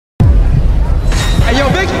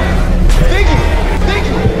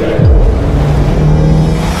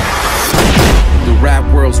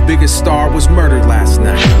world's biggest star was murdered last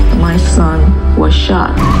night. My son was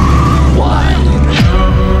shot. Why?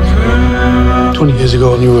 20 years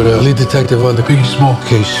ago, you were the lead detective on the Biggie Small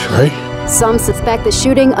case, right? Some suspect the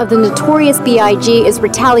shooting of the notorious B.I.G. is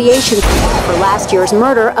retaliation for last year's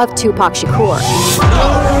murder of Tupac Shakur.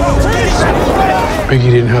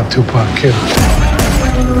 Biggie didn't have Tupac killed.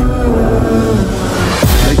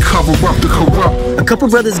 They cover up the corrupt. A couple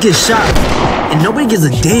brothers get shot, and nobody gives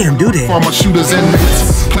a damn, do they? Former shooters and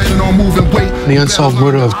mates, planning on moving weight. The unsolved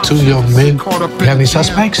murder of 2 young men. You have any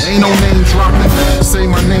suspects? Ain't no name dropping. Say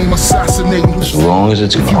my name, assassinating. As long as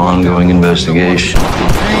it's an ongoing investigation,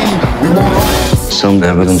 some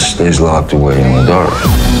evidence stays locked away in the dark.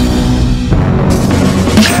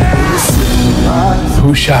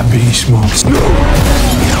 Who shot Biggie Smalls?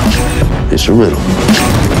 It's a riddle.